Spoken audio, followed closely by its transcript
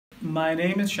My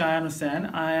name is Shayan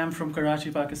Hussayn. I am from Karachi,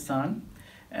 Pakistan,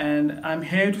 and I'm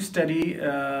here to study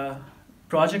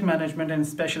project management and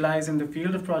specialize in the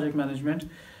field of project management.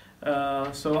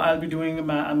 So I'll be doing,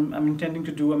 I'm intending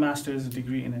to do a master's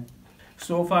degree in it.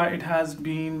 So far, it has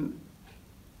been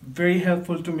very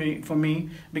helpful for me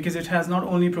because it has not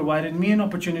only provided me an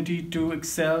opportunity to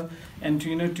excel and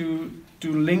to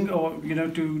link or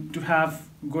to have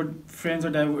good friends or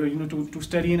to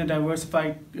study in a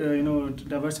diversified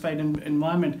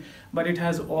environment, but it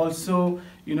has also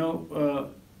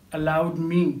allowed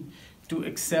me to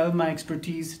excel my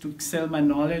expertise, to excel my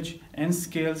knowledge and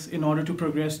skills in order to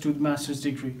progress to the master's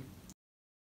degree.